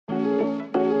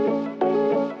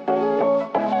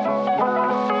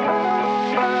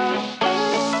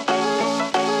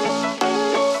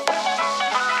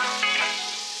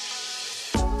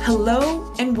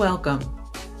welcome.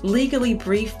 Legally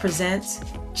Brief presents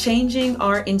Changing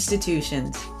Our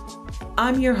Institutions.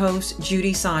 I'm your host,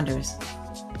 Judy Saunders.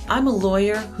 I'm a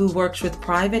lawyer who works with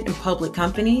private and public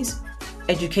companies,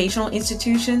 educational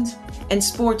institutions, and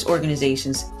sports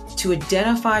organizations to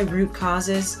identify root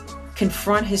causes,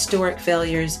 confront historic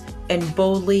failures, and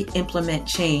boldly implement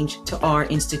change to our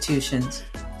institutions.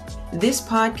 This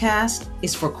podcast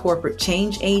is for corporate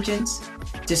change agents,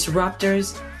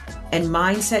 disruptors, and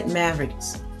mindset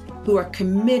mavericks who are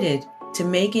committed to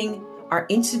making our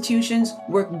institutions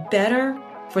work better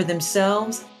for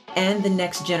themselves and the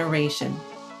next generation.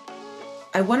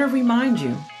 I want to remind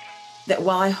you that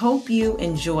while I hope you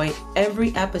enjoy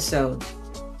every episode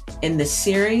in the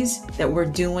series that we're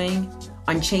doing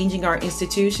on changing our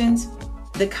institutions,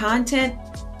 the content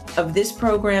of this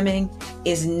programming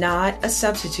is not a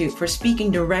substitute for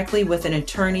speaking directly with an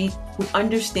attorney who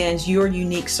understands your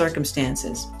unique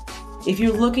circumstances. If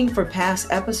you're looking for past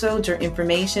episodes or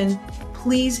information,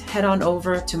 please head on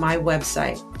over to my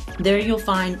website. There you'll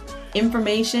find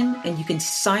information and you can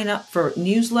sign up for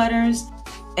newsletters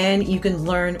and you can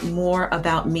learn more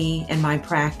about me and my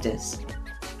practice.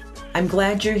 I'm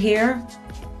glad you're here.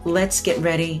 Let's get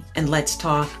ready and let's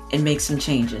talk and make some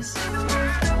changes.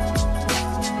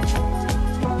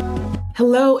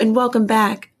 Hello and welcome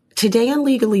back. Today on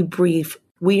Legally Brief,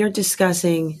 we are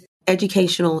discussing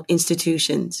educational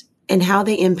institutions and how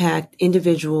they impact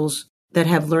individuals that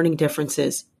have learning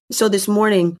differences. So this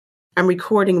morning, I'm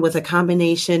recording with a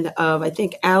combination of,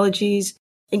 allergies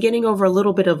and getting over a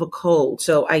little bit of a cold.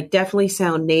 So I definitely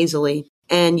sound nasally,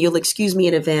 and you'll excuse me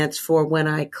in advance for when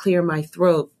I clear my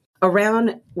throat.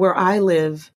 Around where I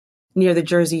live, near the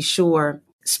Jersey Shore,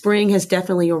 spring has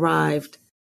definitely arrived.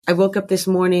 I woke up this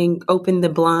morning, opened the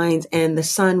blinds, and the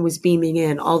sun was beaming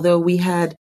in. Although we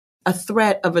had a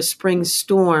threat of a spring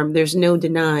storm, there's no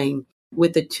denying,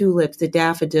 with the tulips, the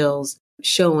daffodils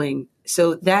showing.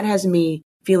 So that has me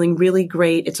feeling really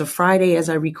great. It's a Friday as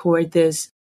I record this.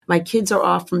 My kids are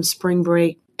off from spring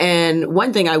break. And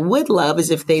one thing I would love is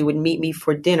if they would meet me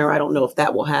for dinner. I don't know if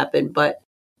that will happen, but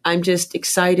I'm just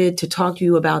excited to talk to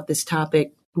you about this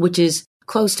topic, which is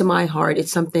close to my heart.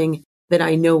 It's something that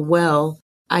I know well.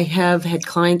 I have had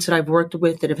clients that I've worked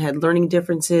with that have had learning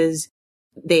differences.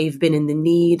 They've been in the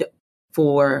need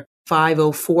for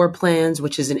 504 plans,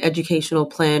 which is an educational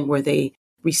plan where they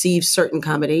receive certain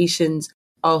accommodations,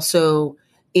 also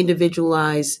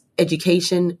individualized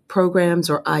education programs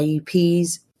or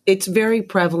IEPs. It's very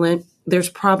prevalent. There's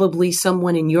probably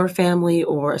someone in your family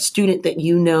or a student that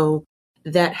you know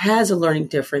that has a learning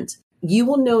difference. You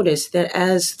will notice that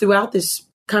as throughout this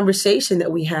conversation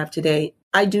that we have today,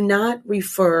 I do not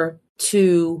refer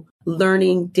to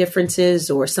learning differences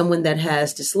or someone that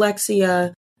has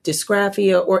dyslexia,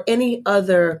 dysgraphia, or any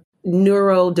other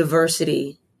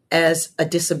neurodiversity as a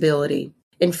disability.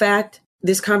 In fact,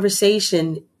 this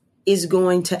conversation is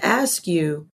going to ask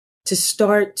you to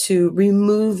start to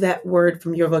remove that word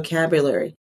from your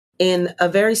vocabulary in a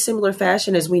very similar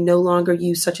fashion as we no longer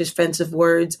use such offensive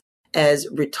words as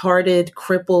retarded,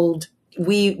 crippled.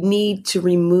 We need to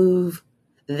remove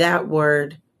that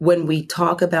word when we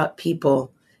talk about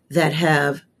people that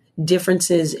have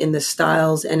differences in the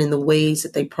styles and in the ways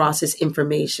that they process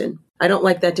information. I don't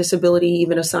like that disability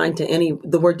even assigned to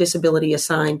the word disability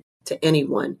assigned to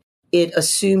anyone. It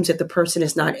assumes that the person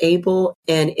is not able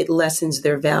and it lessens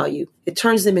their value. It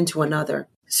turns them into another.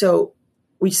 So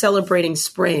we're celebrating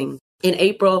spring. In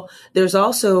April, there's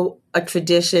also a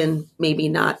tradition, maybe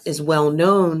not as well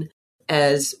known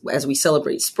as we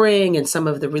celebrate spring and some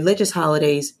of the religious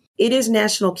holidays. It is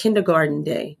National Kindergarten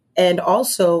Day and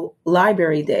also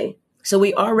Library Day. So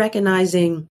we are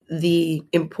recognizing the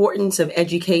importance of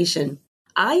education.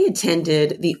 I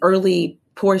attended the early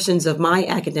portions of my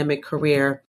academic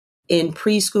career in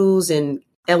preschools and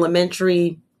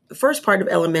elementary, the first part of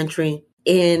elementary,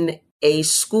 in a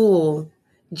school,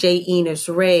 J. Enos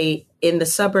Ray, in the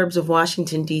suburbs of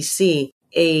Washington, D.C.,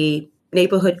 a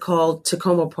neighborhood called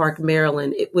Tacoma Park,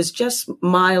 Maryland. It was just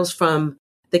miles from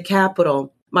the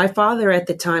capital. My father at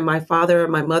the time, my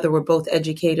mother were both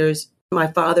educators. My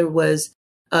father was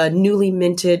a newly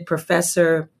minted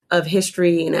professor of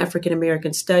history and African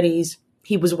American studies.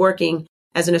 He was working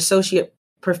as an associate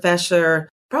professor,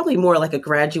 probably more like a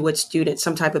graduate student,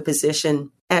 some type of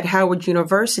position at Howard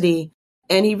University.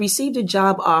 And he received a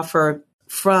job offer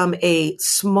from a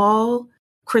small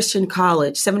Christian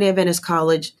college, Seventh-day Adventist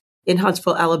college in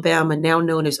Huntsville, Alabama, now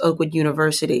known as Oakwood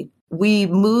University. We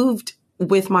moved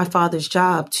with my father's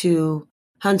job to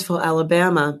Huntsville,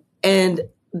 Alabama. And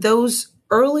those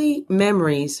early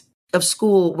memories of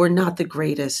school were not the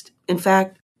greatest. In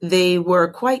fact, they were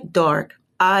quite dark.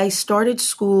 I started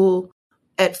school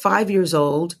at 5 years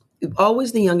old,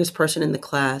 always the youngest person in the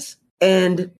class.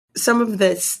 And some of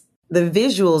the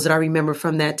visuals that I remember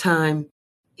from that time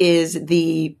is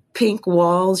the pink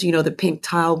walls, the pink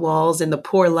tile walls and the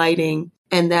poor lighting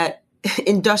and that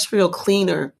industrial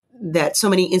cleaner that so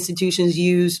many institutions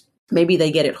use. Maybe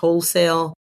they get it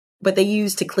wholesale, but they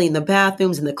use to clean the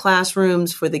bathrooms and the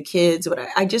classrooms for the kids. But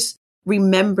I just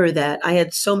remember that I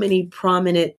had so many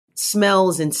prominent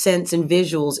smells and scents and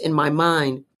visuals in my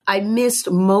mind. I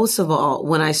missed most of all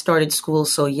when I started school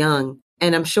so young.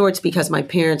 And I'm sure it's because my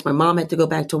mom had to go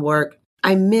back to work.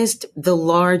 I missed the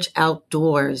large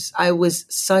outdoors. I was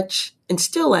such, and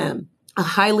still am, a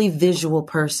highly visual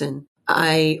person.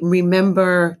 I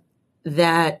remember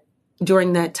that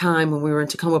during that time when we were in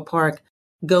Tacoma Park,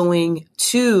 going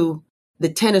to the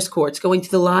tennis courts, going to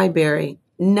the library,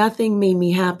 nothing made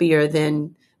me happier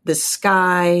than the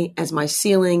sky as my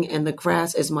ceiling and the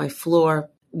grass as my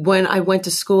floor. When I went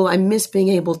to school, I missed being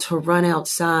able to run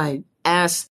outside,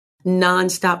 ask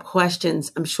nonstop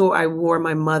questions. I'm sure I wore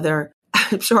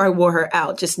her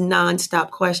out, just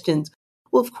nonstop questions.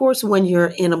 Well, of course, when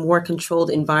you're in a more controlled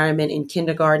environment in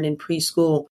kindergarten and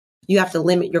preschool, you have to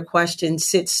limit your questions,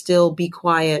 sit still, be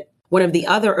quiet. One of the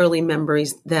other early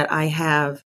memories that I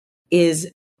have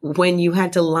is when you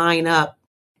had to line up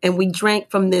and we drank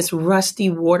from this rusty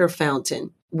water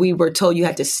fountain. We were told you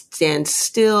had to stand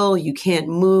still, you can't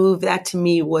move. That to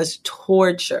me was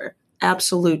torture,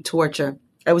 absolute torture.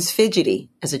 I was fidgety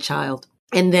as a child.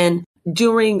 And then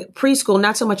during preschool,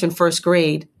 not so much in first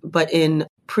grade, but in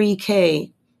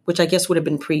pre-K, which I guess would have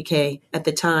been pre-K at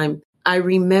the time, I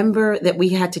remember that we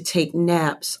had to take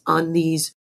naps on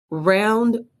this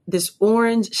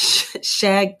orange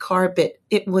shag carpet.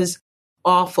 It was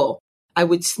awful. I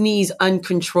would sneeze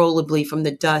uncontrollably from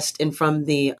the dust and from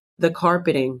the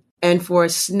carpeting. And for a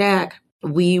snack,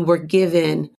 we were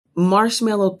given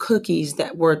marshmallow cookies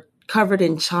that were covered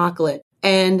in chocolate.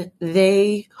 And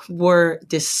they were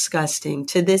disgusting.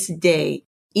 To this day,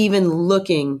 even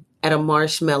looking at a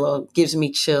marshmallow gives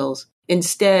me chills.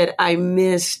 Instead, I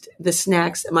missed the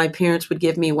snacks that my parents would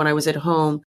give me when I was at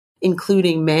home,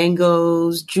 including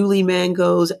mangoes, Julie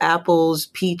mangoes, apples,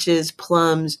 peaches,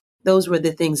 plums. Those were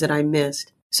the things that I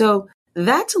missed. So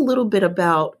that's a little bit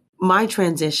about my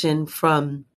transition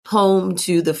from home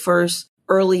to the first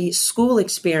early school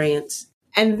experience.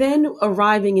 And then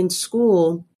arriving in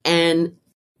school and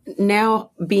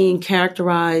now being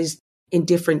characterized in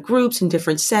different groups, in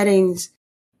different settings,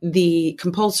 the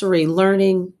compulsory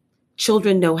learning,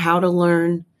 children know how to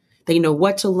learn. They know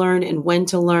what to learn and when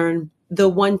to learn. The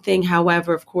one thing,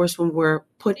 however, of course, when we're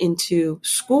put into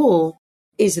school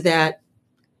is that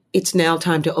it's now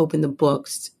time to open the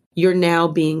books. You're now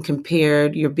being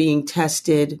compared, you're being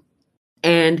tested,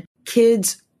 and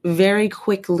kids very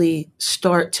quickly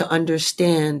start to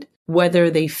understand whether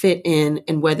they fit in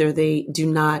and whether they do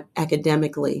not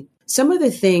academically. Some of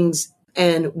the things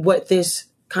and what this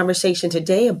conversation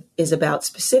today is about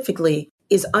specifically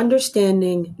is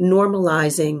understanding,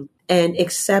 normalizing, and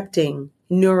accepting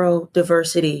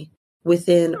neurodiversity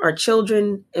within our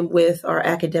children and with our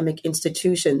academic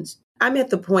institutions. I'm at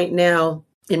the point now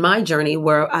in my journey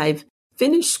where I've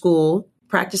finished school,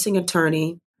 practicing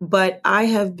attorney, but I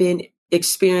have been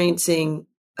experiencing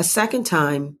a second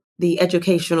time the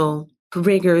educational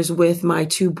rigors with my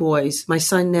two boys. My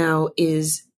son now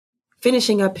is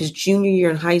finishing up his junior year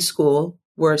in high school.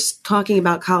 We're talking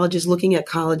about colleges, looking at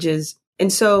colleges.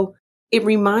 And so it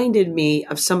reminded me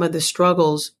of some of the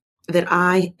struggles that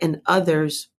I and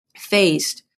others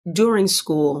faced during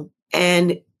school.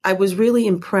 And I was really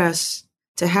impressed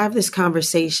to have this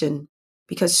conversation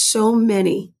because so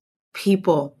many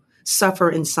people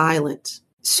suffer in silence.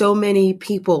 So many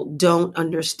people don't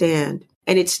understand.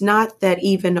 And it's not that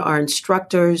even our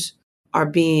instructors are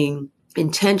being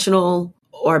intentional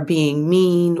or being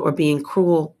mean or being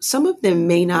cruel. Some of them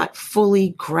may not fully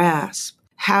grasp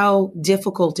how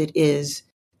difficult it is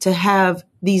to have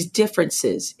these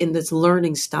differences in this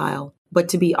learning style, but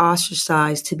to be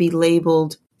ostracized, to be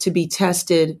labeled, to be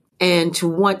tested, and to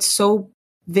want so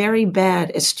very bad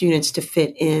as students to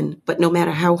fit in. But no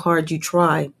matter how hard you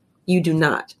try, you do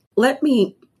not. Let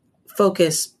me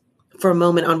focus for a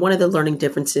moment on one of the learning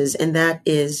differences, and that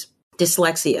is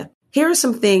dyslexia. Here are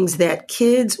some things that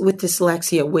kids with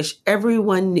dyslexia wish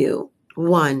everyone knew.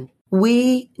 One,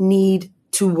 we need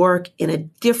to work in a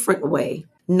different way,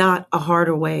 not a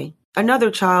harder way.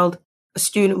 Another child, a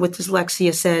student with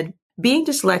dyslexia, said, being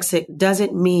dyslexic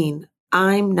doesn't mean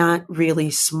I'm not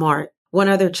really smart. One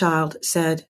other child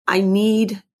said, I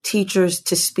need teachers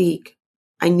to speak.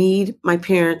 I need my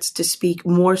parents to speak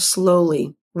more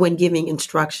slowly when giving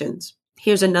instructions.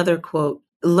 Here's another quote.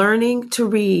 Learning to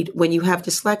read when you have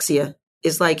dyslexia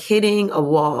is like hitting a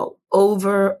wall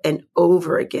over and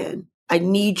over again. I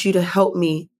need you to help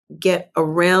me get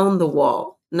around the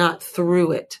wall, not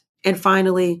through it. And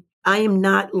finally, I am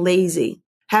not lazy.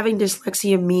 Having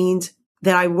dyslexia means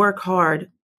that I work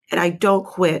hard and I don't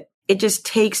quit. It just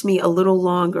takes me a little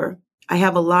longer. I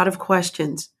have a lot of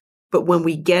questions, but when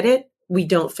we get it, we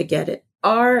don't forget it.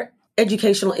 Our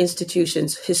educational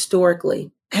institutions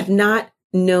historically have not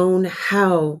known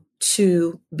how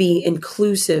to be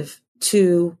inclusive,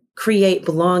 to create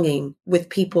belonging with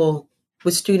people,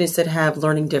 with students that have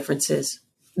learning differences.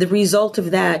 The result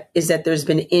of that is that there's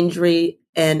been injury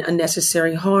and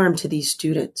unnecessary harm to these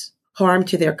students, harm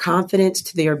to their confidence,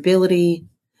 to their ability,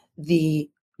 the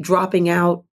dropping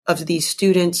out of these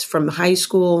students from high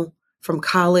school, from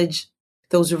college.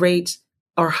 Those rates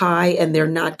are high and they're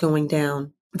not going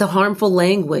down. The harmful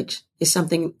language is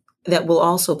something that we'll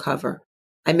also cover.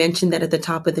 I mentioned that at the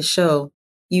top of the show,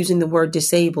 using the word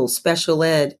disabled, special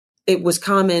ed. It was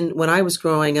common when I was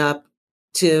growing up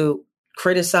to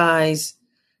criticize,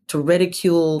 to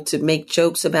ridicule, to make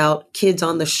jokes about kids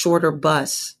on the shorter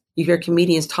bus. You hear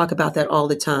comedians talk about that all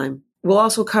the time. We'll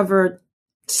also cover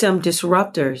some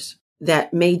disruptors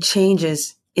that made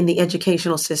changes in the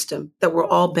educational system that we're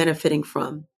all benefiting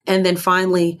from. And then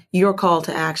finally, your call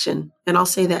to action. And I'll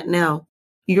say that now.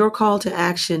 Your call to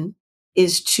action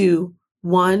is to,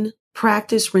 one,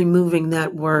 practice removing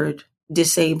that word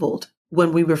disabled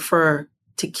when we refer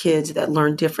to kids that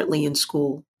learn differently in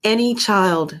school. Any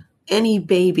child, any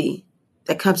baby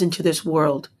that comes into this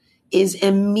world is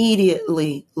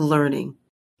immediately learning.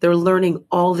 They're learning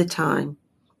all the time.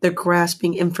 They're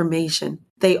grasping information.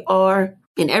 They are,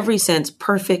 in every sense,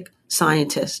 perfect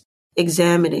scientists,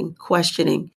 examining,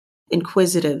 questioning,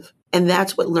 inquisitive. And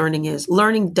that's what learning is.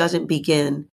 Learning doesn't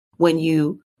begin when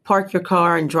you park your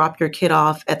car and drop your kid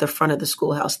off at the front of the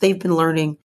schoolhouse. They've been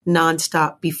learning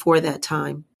nonstop before that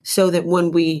time. So that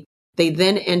when they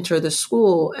then enter the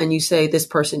school and you say, this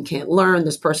person can't learn,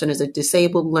 this person is a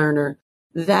disabled learner,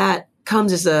 that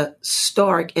comes as a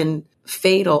stark and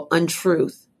fatal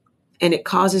untruth. And it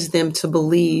causes them to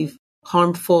believe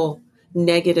harmful,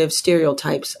 negative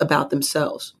stereotypes about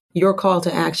themselves. Your call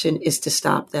to action is to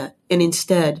stop that and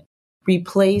instead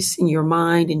replace in your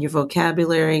mind, in your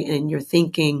vocabulary, and in your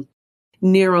thinking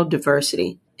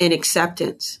neurodiversity and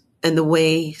acceptance and the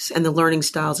ways and the learning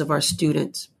styles of our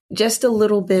students. Just a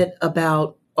little bit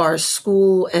about our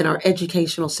school and our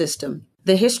educational system.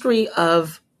 The history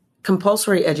of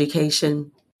compulsory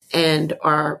education and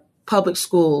our public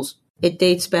schools, it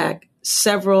dates back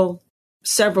several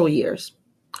years,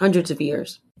 hundreds of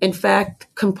years. In fact,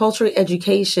 compulsory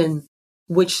education,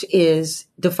 which is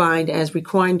defined as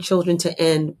requiring children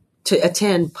to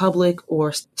attend public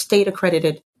or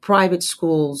state-accredited private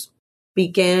schools,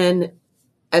 began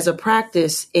as a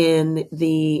practice in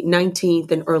the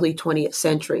 19th and early 20th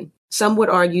century. Some would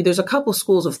argue there's a couple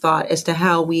schools of thought as to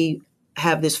how we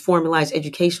have this formalized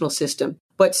educational system.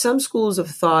 But some schools of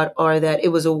thought are that it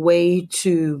was a way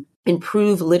to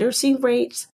improve literacy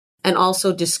rates and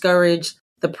also discourage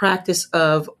the practice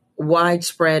of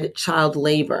widespread child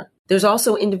labor. There's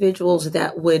also individuals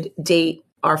that would date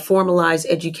our formalized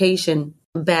education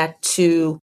back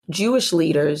to Jewish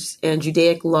leaders and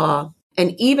Judaic law,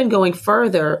 and even going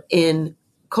further in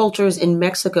cultures in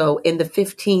Mexico in the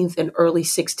 15th and early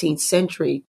 16th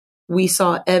century. We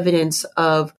saw evidence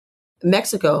of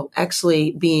Mexico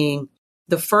actually being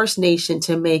the first nation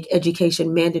to make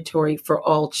education mandatory for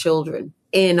all children.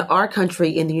 In our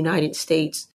country, in the United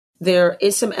States, there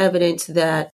is some evidence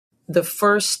that the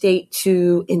first state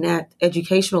to enact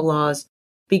educational laws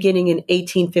beginning in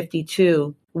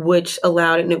 1852, which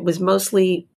allowed, and it was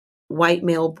mostly white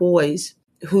male boys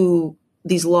who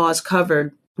these laws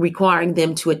covered, requiring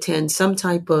them to attend some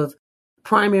type of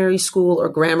primary school or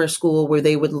grammar school where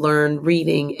they would learn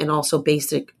reading and also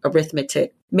basic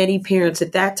arithmetic. Many parents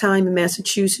at that time in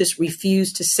Massachusetts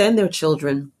refused to send their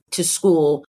children to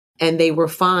school, and they were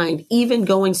fined, even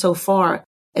going so far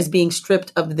as being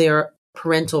stripped of their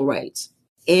parental rights.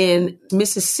 In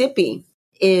Mississippi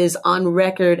is on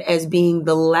record as being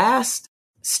the last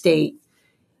state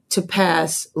to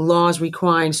pass laws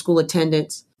requiring school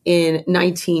attendance in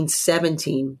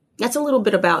 1917. That's a little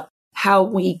bit about how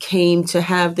we came to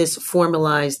have this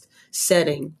formalized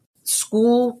setting.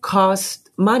 School costs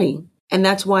money, and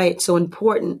that's why it's so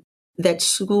important that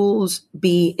schools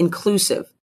be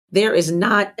inclusive. There is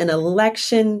not an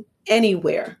election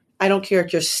anywhere, I don't care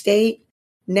if you're state,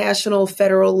 national,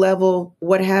 federal level,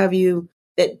 what have you,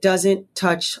 that doesn't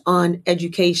touch on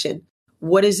education.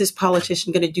 What is this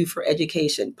politician going to do for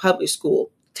education? Public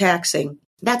school, taxing.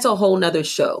 That's a whole nother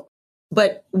show.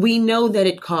 but we know that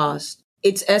it costs.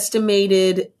 It's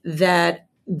estimated that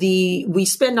we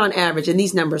spend on average, and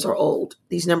these numbers are old.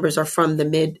 These numbers are from the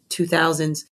mid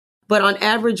 2000s, but on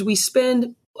average, we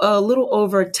spend a little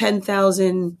over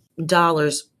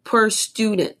 $10,000 per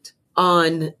student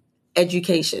on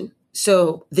education.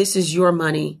 So this is your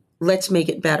money. Let's make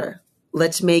it better.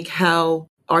 Let's make how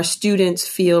our students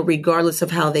feel, regardless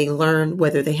of how they learn,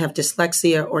 whether they have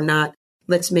dyslexia or not.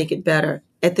 Let's make it better.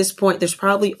 At this point, there's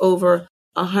probably over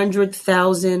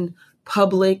 100,000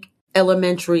 public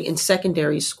elementary and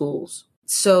secondary schools.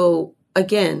 So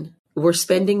again, we're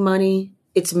spending money.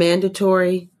 It's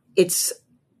mandatory. It's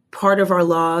part of our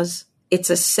laws. It's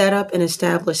a set up and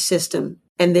established system.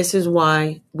 And this is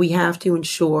why we have to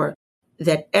ensure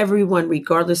that everyone,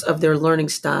 regardless of their learning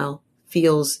style,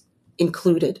 feels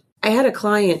included. I had a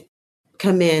client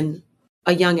come in,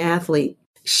 a young athlete.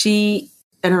 She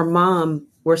and her mom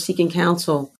were seeking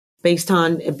counsel based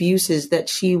on abuses that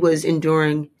she was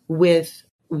enduring with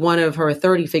one of her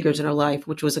authority figures in her life,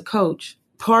 which was a coach.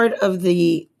 Part of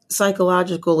the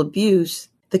psychological abuse,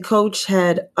 the coach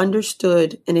had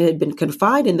understood, and it had been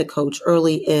confided in the coach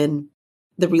early in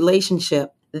the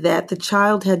relationship, that the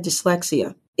child had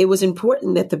dyslexia. It was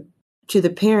important that to the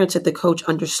parents that the coach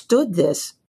understood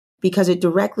this, because it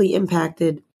directly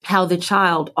impacted how the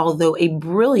child, although a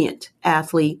brilliant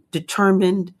athlete,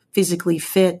 determined, physically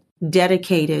fit,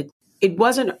 dedicated, it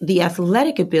wasn't the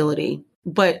athletic ability,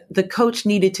 but the coach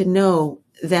needed to know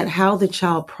that how the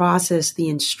child processed the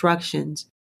instructions.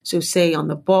 So say on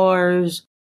the bars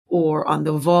or on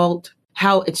the vault,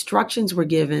 how instructions were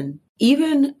given,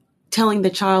 even telling the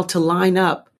child to line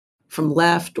up from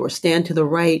left or stand to the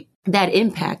right, that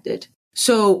impacted.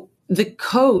 So the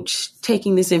coach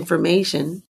taking this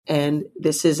information, and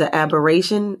this is an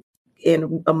aberration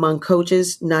among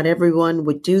coaches, not everyone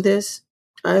would do this.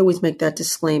 I always make that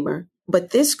disclaimer. But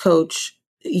this coach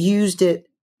used it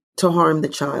to harm the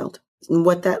child. And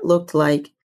what that looked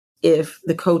like, if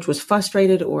the coach was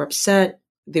frustrated or upset,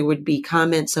 there would be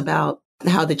comments about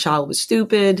how the child was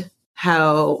stupid,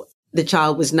 how the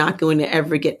child was not going to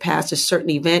ever get past a certain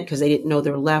event because they didn't know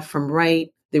their left from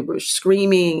right. They were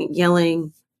screaming,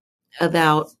 yelling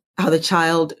about how the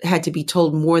child had to be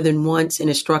told more than once an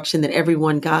instruction that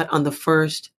everyone got on the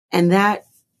first. And that,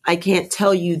 I can't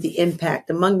tell you the impact.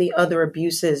 Among the other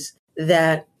abuses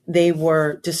that they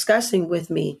were discussing with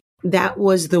me, that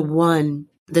was the one,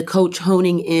 the coach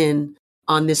honing in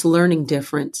on this learning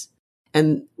difference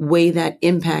and way that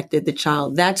impacted the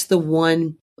child. That's the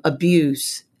one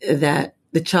abuse that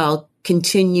the child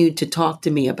continued to talk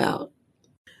to me about.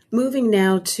 Moving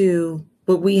now to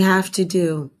what we have to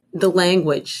do, the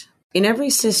language. In every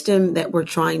system that we're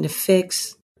trying to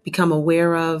fix, become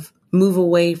aware of, move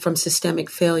away from systemic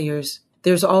failures,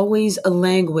 there's always a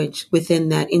language within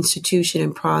that institution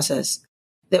and process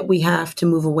that we have to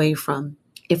move away from.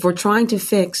 If we're trying to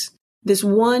fix this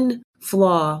one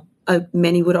flaw,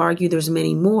 many would argue there's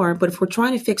many more, but if we're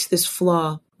trying to fix this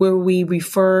flaw where we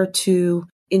refer to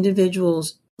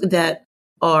individuals that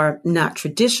are not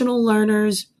traditional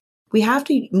learners, we have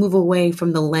to move away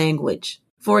from the language.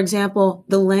 For example,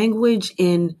 the language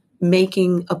in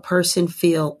making a person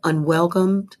feel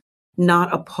unwelcomed,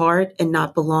 not a part, and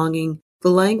not belonging.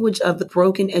 The language of the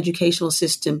broken educational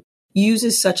system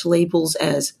uses such labels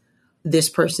as this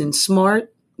person's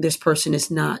smart, this person is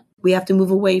not. We have to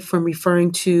move away from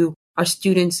referring to our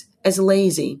students as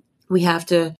lazy. We have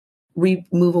to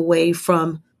move away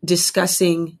from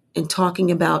discussing and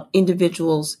talking about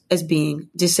individuals as being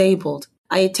disabled.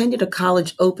 I attended a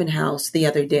college open house the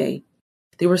other day.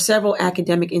 There were several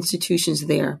academic institutions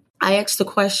there. I asked the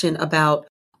question about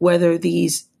whether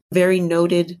these very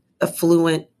noted,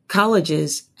 affluent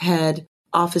colleges had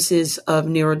offices of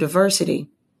neurodiversity.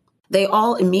 They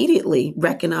all immediately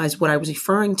recognized what I was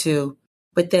referring to,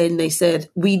 but then they said,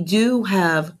 we do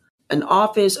have an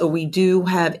office or we do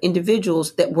have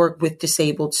individuals that work with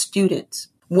disabled students.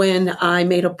 When I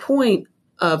made a point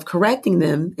of correcting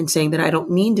them and saying that I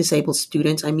don't mean disabled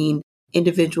students, I mean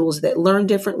individuals that learn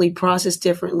differently, process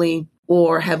differently,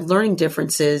 or have learning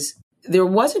differences, there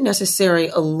wasn't necessarily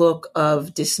a look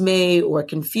of dismay or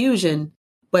confusion,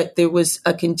 but there was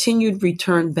a continued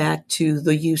return back to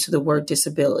the use of the word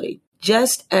disability.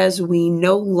 Just as we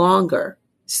no longer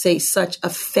say such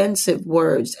offensive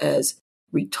words as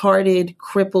retarded,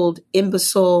 crippled,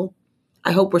 imbecile,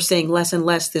 I hope we're saying less and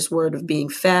less this word of being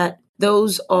fat.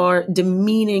 Those are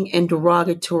demeaning and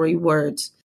derogatory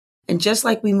words. And just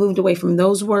like we moved away from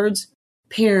those words,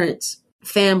 parents,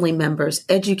 family members,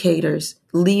 educators,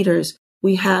 leaders,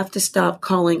 we have to stop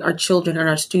calling our children and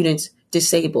our students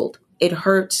disabled. It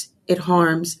hurts, it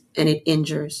harms, and it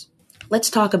injures. Let's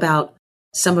talk about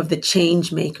some of the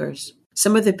change makers,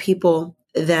 some of the people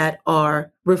that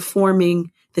are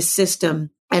reforming the system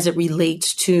as it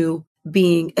relates to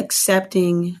being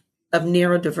accepting of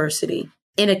neurodiversity.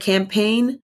 In a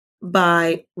campaign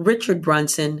by Richard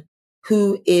Brunson,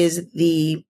 who is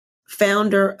the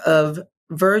founder of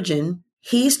Virgin,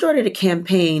 he started a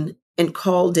campaign and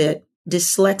called it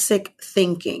Dyslexic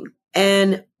Thinking.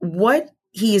 And what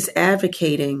he is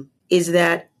advocating is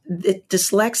that the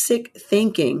dyslexic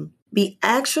thinking be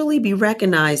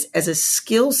recognized as a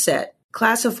skill set,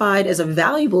 classified as a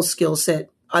valuable skill set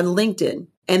on LinkedIn,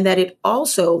 and that it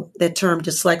also, that term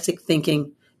dyslexic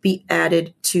thinking, be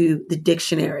added to the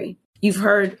dictionary. You've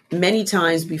heard many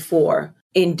times before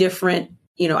in different,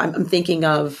 I'm thinking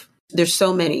of, there's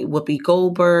so many, Whoopi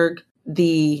Goldberg,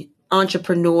 the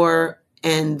entrepreneur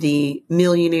and the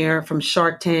millionaire from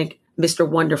Shark Tank, Mr.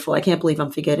 Wonderful. I can't believe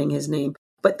I'm forgetting his name.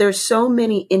 But there's so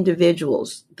many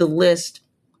individuals, the list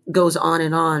goes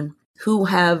on, who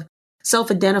have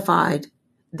self-identified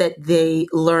that they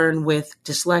learn with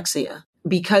dyslexia.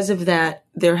 Because of that,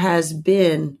 there has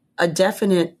been a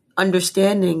definite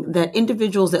understanding that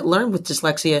individuals that learn with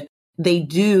dyslexia, they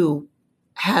do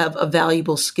have a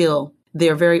valuable skill.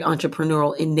 They're very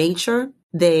entrepreneurial in nature.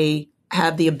 They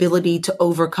have the ability to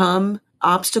overcome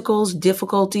obstacles,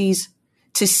 difficulties,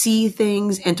 to see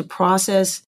things and to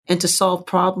process and to solve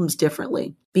problems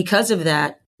differently. Because of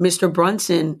that, Mr.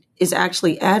 Brunson is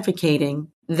actually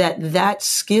advocating that that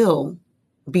skill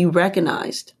be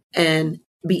recognized and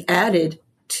be added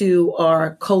to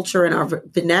our culture and our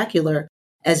vernacular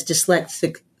as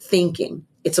dyslexic thinking.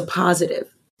 It's a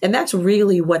positive. And that's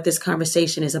really what this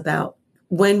conversation is about.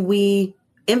 When we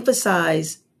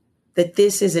emphasize that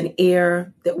this is an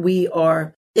era that we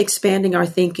are expanding our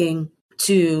thinking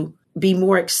to be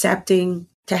more accepting,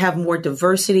 to have more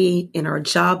diversity in our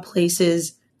job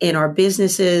places, in our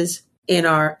businesses, in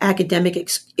our academic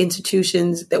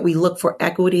institutions, that we look for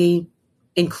equity,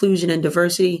 inclusion, and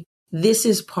diversity. This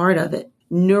is part of it.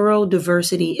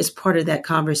 Neurodiversity is part of that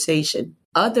conversation.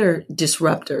 Other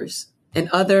disruptors and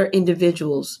other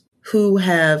individuals who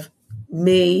have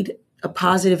made a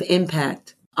positive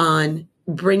impact on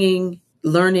bringing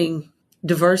learning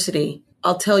diversity,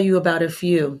 I'll tell you about a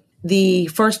few. The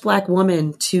first Black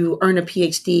woman to earn a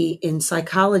PhD in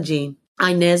psychology,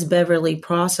 Inez Beverly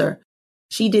Prosser,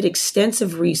 she did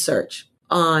extensive research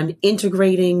on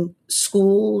integrating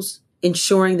schools,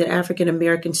 ensuring that African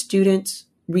American students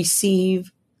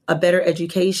receive a better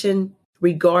education,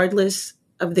 regardless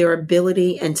of their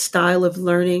ability and style of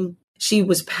learning. She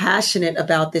was passionate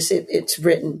about this, it's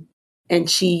written, and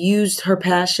she used her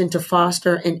passion to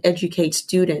foster and educate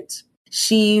students.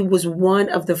 She was one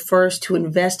of the first to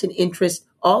invest in interest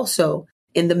also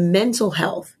in the mental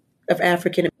health of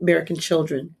African American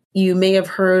children. You may have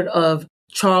heard of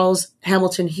Charles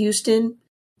Hamilton Houston,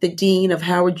 the dean of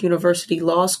Howard University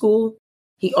Law School.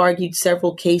 He argued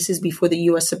several cases before the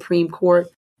U.S. Supreme Court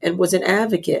and was an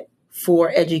advocate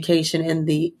for education and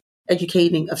the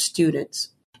educating of students.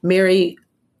 Mary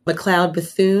McLeod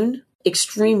Bethune,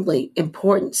 extremely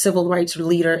important civil rights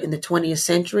leader in the 20th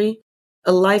century,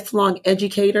 a lifelong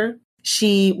educator.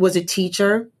 She was a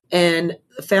teacher and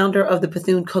founder of the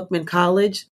Bethune-Cookman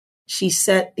College. She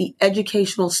set the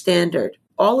educational standard.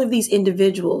 All of these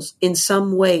individuals in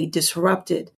some way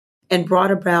disrupted and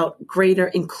brought about greater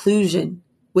inclusion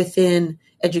within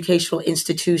educational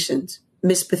institutions.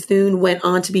 Ms. Bethune went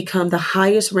on to become the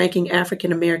highest ranking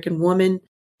African American woman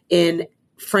in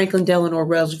Franklin Delano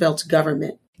Roosevelt's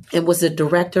government and was the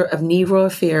director of Negro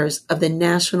Affairs of the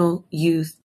National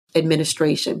Youth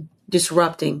Administration,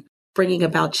 disrupting, bringing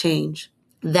about change.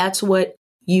 That's what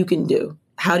you can do.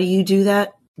 How do you do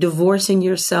that? Divorcing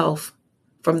yourself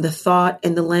from the thought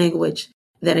and the language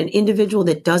that an individual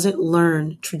that doesn't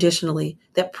learn traditionally,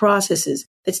 that processes,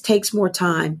 that takes more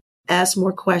time, asks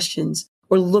more questions,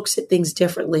 or looks at things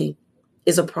differently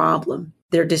is a problem.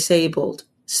 They're disabled.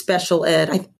 Special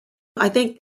ed. I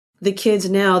think the kids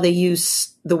now, they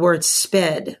use the word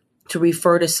SPED to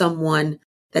refer to someone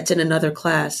that's in another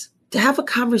class. To have a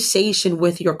conversation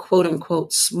with your quote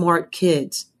unquote smart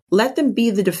kids. Let them be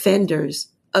the defenders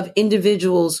of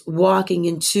individuals walking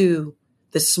into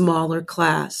the smaller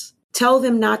class. Tell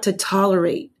them not to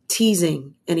tolerate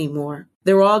teasing anymore.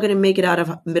 They're all going to make it out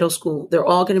of middle school. They're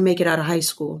all going to make it out of high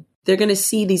school. They're going to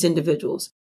see these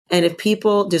individuals. And if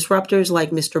people, disruptors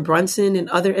like Mr. Brunson and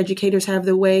other educators have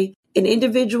their way, an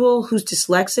individual who's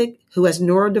dyslexic, who has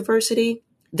neurodiversity,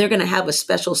 they're going to have a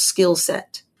special skill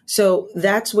set. So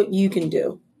that's what you can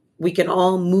do. We can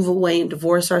all move away and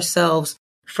divorce ourselves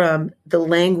from the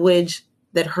language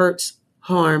that hurts,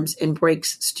 harms, and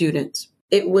breaks students.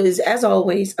 It was, as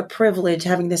always, a privilege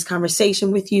having this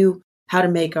conversation with you. how to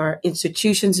make our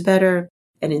institutions better.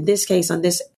 And in this case, on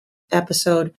this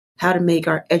episode, how to make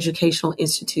our educational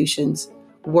institutions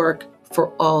work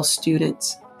for all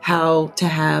students, how to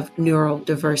have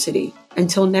neurodiversity.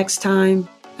 Until next time,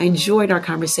 I enjoyed our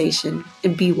conversation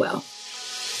and be well.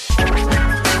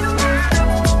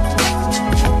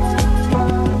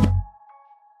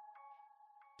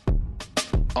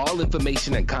 All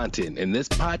information and content in this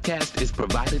podcast is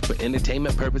provided for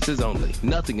entertainment purposes only.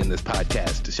 Nothing in this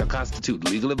podcast shall constitute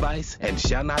legal advice and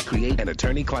shall not create an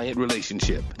attorney-client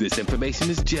relationship. This information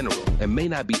is general and may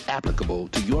not be applicable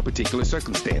to your particular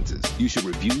circumstances. You should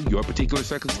review your particular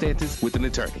circumstances with an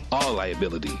attorney. All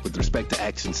liability with respect to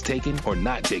actions taken or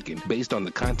not taken based on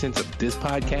the contents of this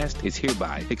podcast is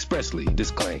hereby expressly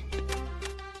disclaimed.